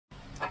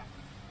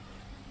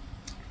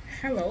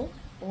Hello,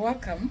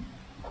 welcome.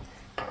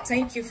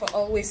 Thank you for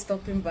always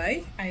stopping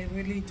by. I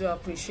really do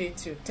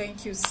appreciate you.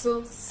 Thank you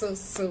so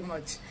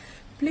much.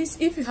 Please,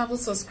 if you haven't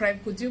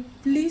subscribed, could you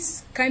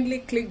please kindly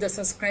click the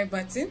subscribe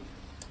button?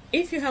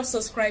 If you have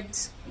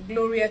subscribed,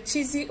 Gloria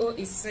Chizio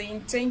is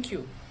saying thank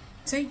you.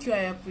 Thank you,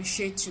 I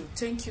appreciate you.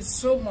 Thank you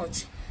so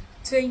much.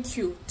 Thank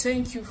you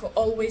for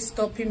always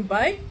stopping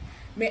by.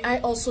 May I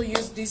also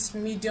use this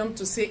medium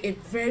to say a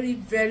very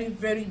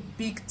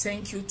big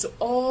thank you to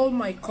all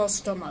my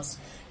customers.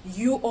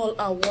 You all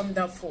are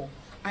wonderful.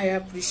 I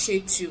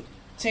appreciate you.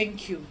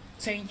 Thank you.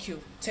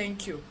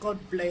 God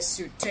bless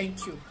you.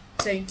 Thank you.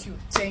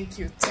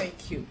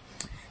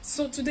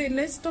 So today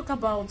let's talk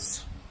about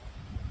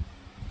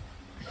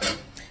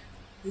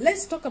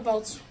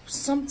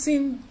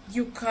something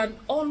you can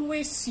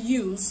always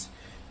use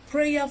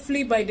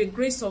prayerfully by the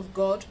grace of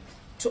God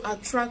to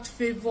attract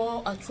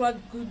favor,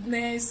 attract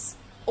goodness,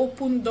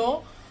 open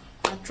door,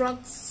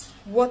 attract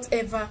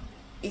whatever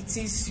it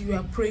is you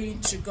are praying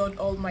to God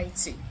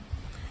Almighty.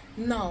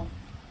 Now,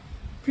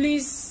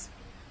 please,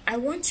 I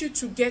want you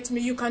to get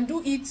me. You can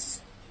do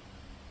it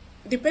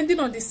depending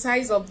on the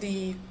size of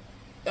the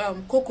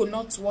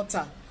coconut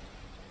water.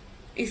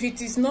 If it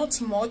is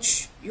not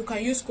much, you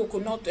can use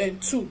coconut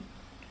 2.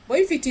 But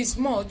if it is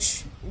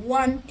much,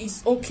 1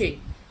 is okay.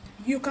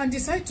 You can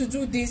decide to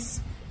do this,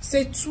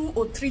 say 2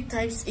 or 3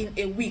 times in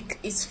a week.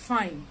 It's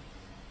fine.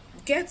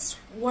 Get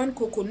 1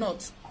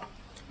 coconut.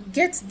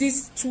 Get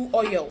these 2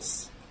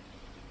 oils.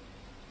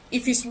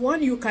 If it's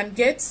 1 you can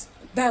get,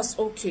 that's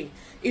okay.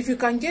 If you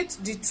can get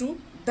the 2,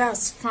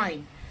 that's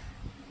fine.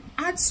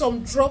 Add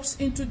some drops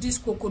into this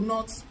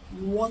coconut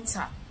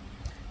water.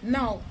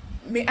 Now,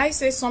 may I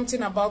say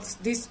something about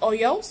these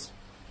oils?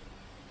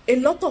 A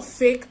lot of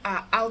fake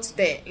are out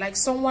there. Like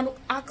someone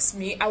asked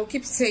me, I'll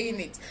keep saying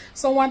it.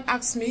 Someone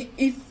asked me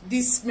if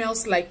this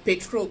smells like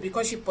petrol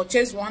because she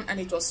purchased one and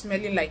it was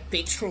smelling like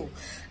petrol.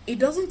 It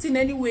doesn't in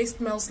any way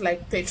smells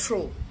like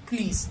petrol.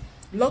 Please,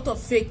 a lot of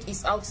fake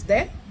is out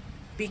there.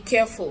 Be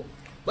careful.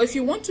 But if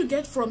you want to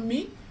get from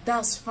me,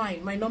 that's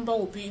fine. My number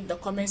will be in the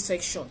comment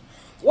section.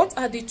 What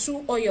are the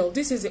 2 oils?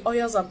 This is the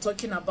oils I'm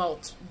talking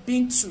about.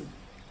 Bintu.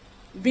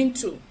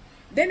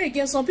 Then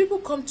again, some people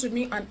come to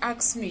me and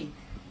ask me,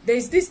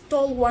 there's this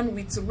tall one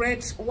with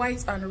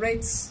white and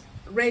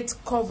red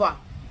cover.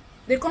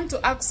 They come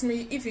to ask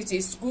me if it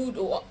is good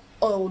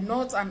or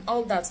not and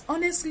all that.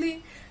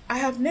 Honestly, I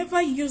have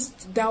never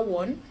used that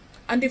one.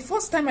 And the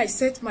first time I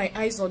set my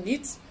eyes on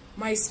it,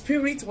 my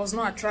spirit was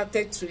not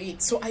attracted to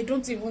it. So I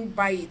don't even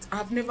buy it.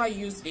 I've never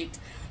used it.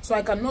 So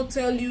I cannot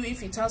tell you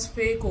if it has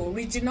fake or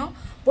original.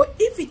 But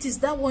if it is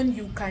that one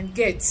you can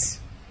get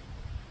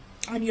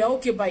and you're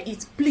okay by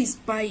it, please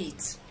buy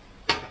it.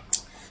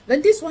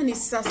 Then this one is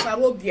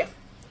Sasarobia.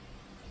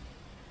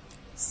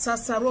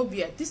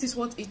 This is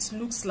what it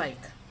looks like.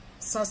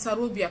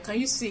 Sasarobia. Can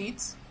you see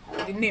it?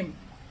 The name.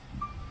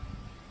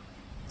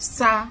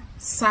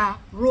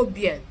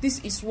 Sasarobia. This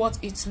is what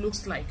it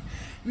looks like.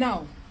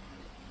 Now,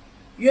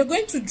 you're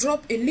going to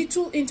drop a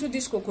little into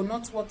this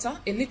coconut water.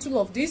 A little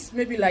of this.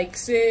 Maybe like,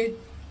 say,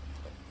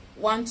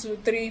 1, 2,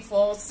 3,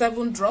 4,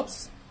 7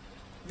 drops.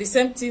 The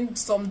same thing,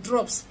 some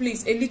drops.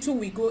 Please, a little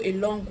will go a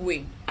long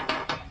way.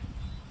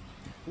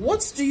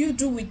 What do you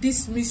do with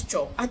this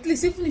mixture? At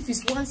least even if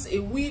it's once a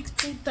week,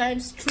 2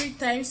 times, 3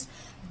 times,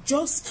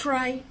 just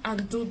try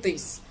and do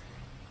this.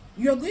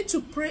 You are going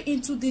to pray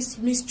into this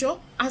mixture,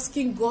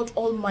 asking God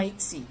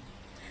Almighty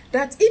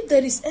that if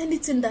there is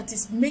anything that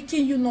is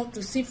making you not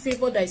to see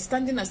favor, that is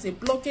standing as a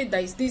blockade,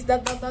 that is this,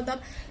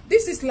 that.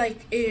 This is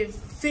like a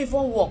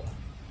favor work.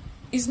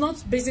 It's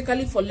not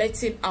basically for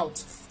letting out,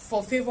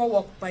 for favor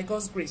work by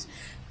God's grace.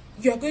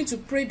 You are going to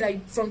pray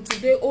that from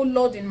today, oh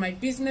Lord, in my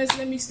business,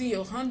 let me see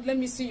your hand, let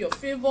me see your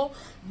favor,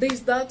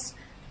 this, that.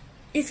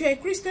 If you're a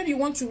Christian, you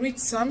want to read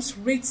Psalms,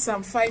 read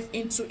Psalm 5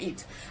 into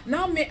it.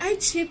 Now, may I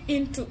chip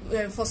into,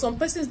 for some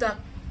persons that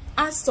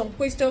ask some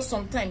questions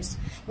sometimes,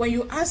 when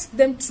you ask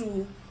them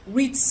to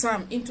read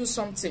Psalm into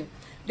something,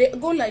 they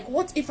go like,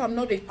 what if I'm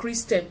not a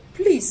Christian?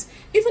 Please,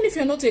 even if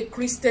you're not a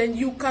Christian,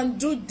 you can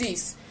do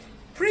this.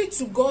 Pray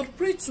to God,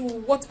 pray to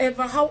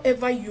whatever,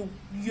 however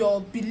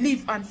your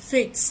belief and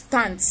faith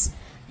stands.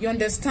 You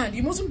understand?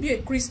 You mustn't be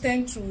a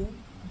Christian to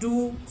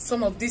do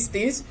some of these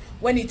things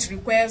when it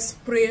requires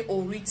pray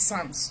or read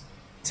Psalms.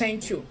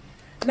 Thank you.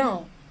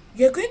 Now,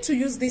 you're going to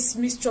use this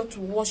mixture to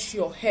wash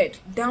your head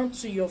down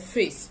to your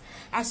face.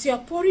 As you are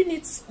pouring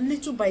it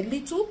little by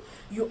little,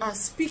 you are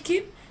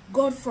speaking,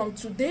 God, from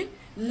today,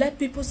 let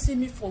people see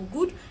me for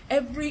good.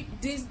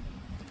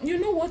 You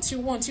know what you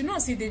want. You know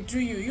as they do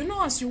you. You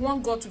know as you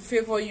want God to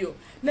favor you.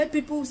 Let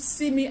people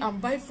see me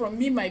and buy from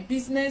me, my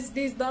business,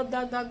 this,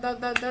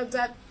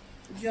 that.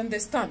 You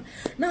understand?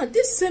 Now,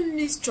 this same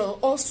mixture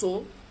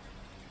also,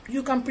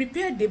 you can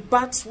prepare the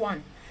bath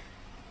one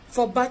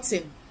for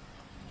bathing.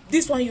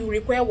 This one you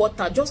require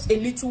water, just a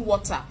little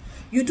water.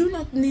 You do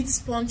not need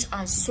sponge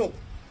and soap.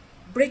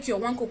 Break your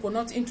 1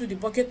 coconut into the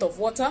bucket of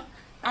water.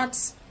 Add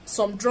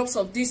some drops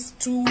of these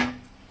 2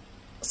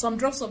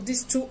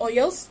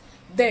 oils.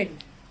 Then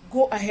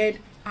go ahead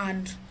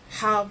and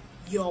have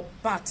your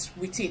bath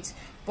with it.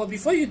 But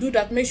before you do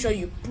that, make sure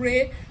you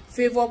pray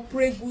favor,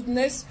 pray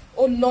goodness.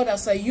 Oh Lord,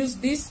 as I use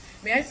this,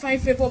 may I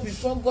find favor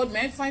before God,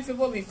 may I find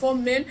favor before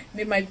men,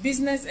 may my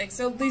business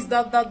excel, this,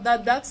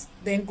 that.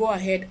 Then go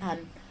ahead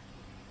and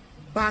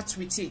bath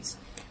with it.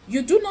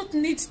 You do not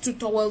need to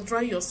towel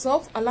dry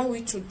yourself. Allow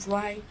it to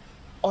dry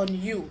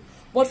on you.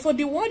 But for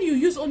the one you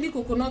use only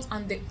coconut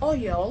and the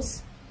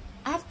oils,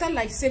 after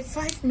like say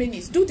 5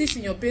 minutes, do this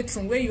in your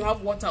bedroom where you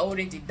have water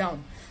already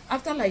down.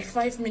 After like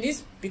 5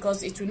 minutes,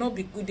 because it will not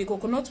be good, the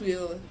coconut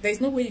will, there's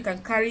no way you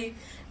can carry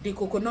the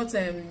coconut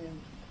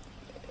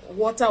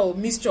water or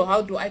mixture,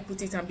 how do I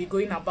put it, and be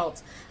going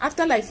about.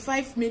 After like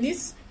 5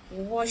 minutes,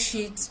 wash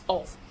it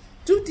off.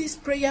 Do this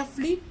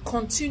prayerfully,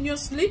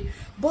 continuously,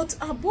 but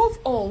above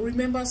all,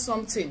 remember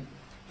something.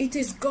 It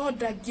is God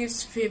that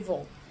gives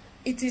favor.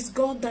 It is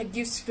God that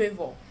gives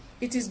favor.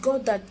 It is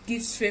God that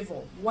gives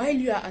favor. While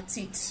you are at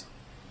it,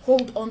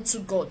 hold on to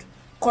God.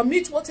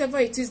 Commit whatever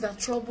it is that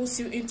troubles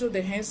you into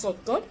the hands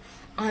of God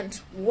and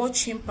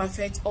watch Him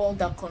perfect all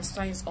that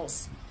concerns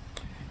us.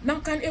 Now,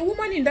 can a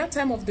woman in that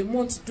time of the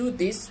month do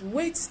this?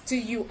 Wait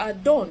till you are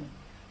done.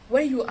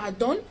 When you are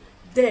done,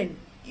 then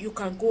you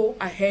can go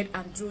ahead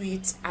and do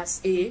it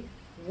as a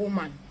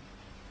woman.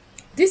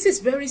 This is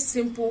very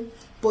simple,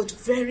 but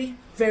very,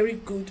 very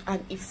good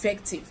and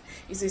effective.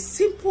 It's a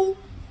simple,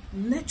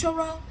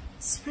 natural,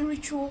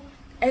 spiritual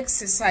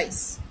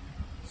exercise.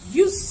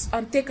 Use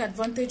and take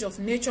advantage of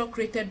nature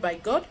created by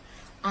God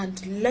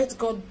and let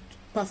God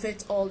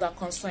perfect all that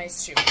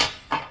concerns you.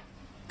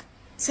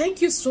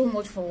 Thank you so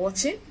much for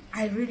watching.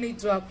 I really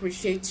do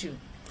appreciate you.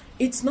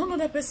 It's none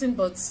other person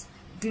but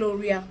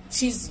Gloria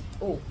Cheesy.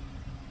 Oh,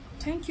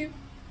 thank you.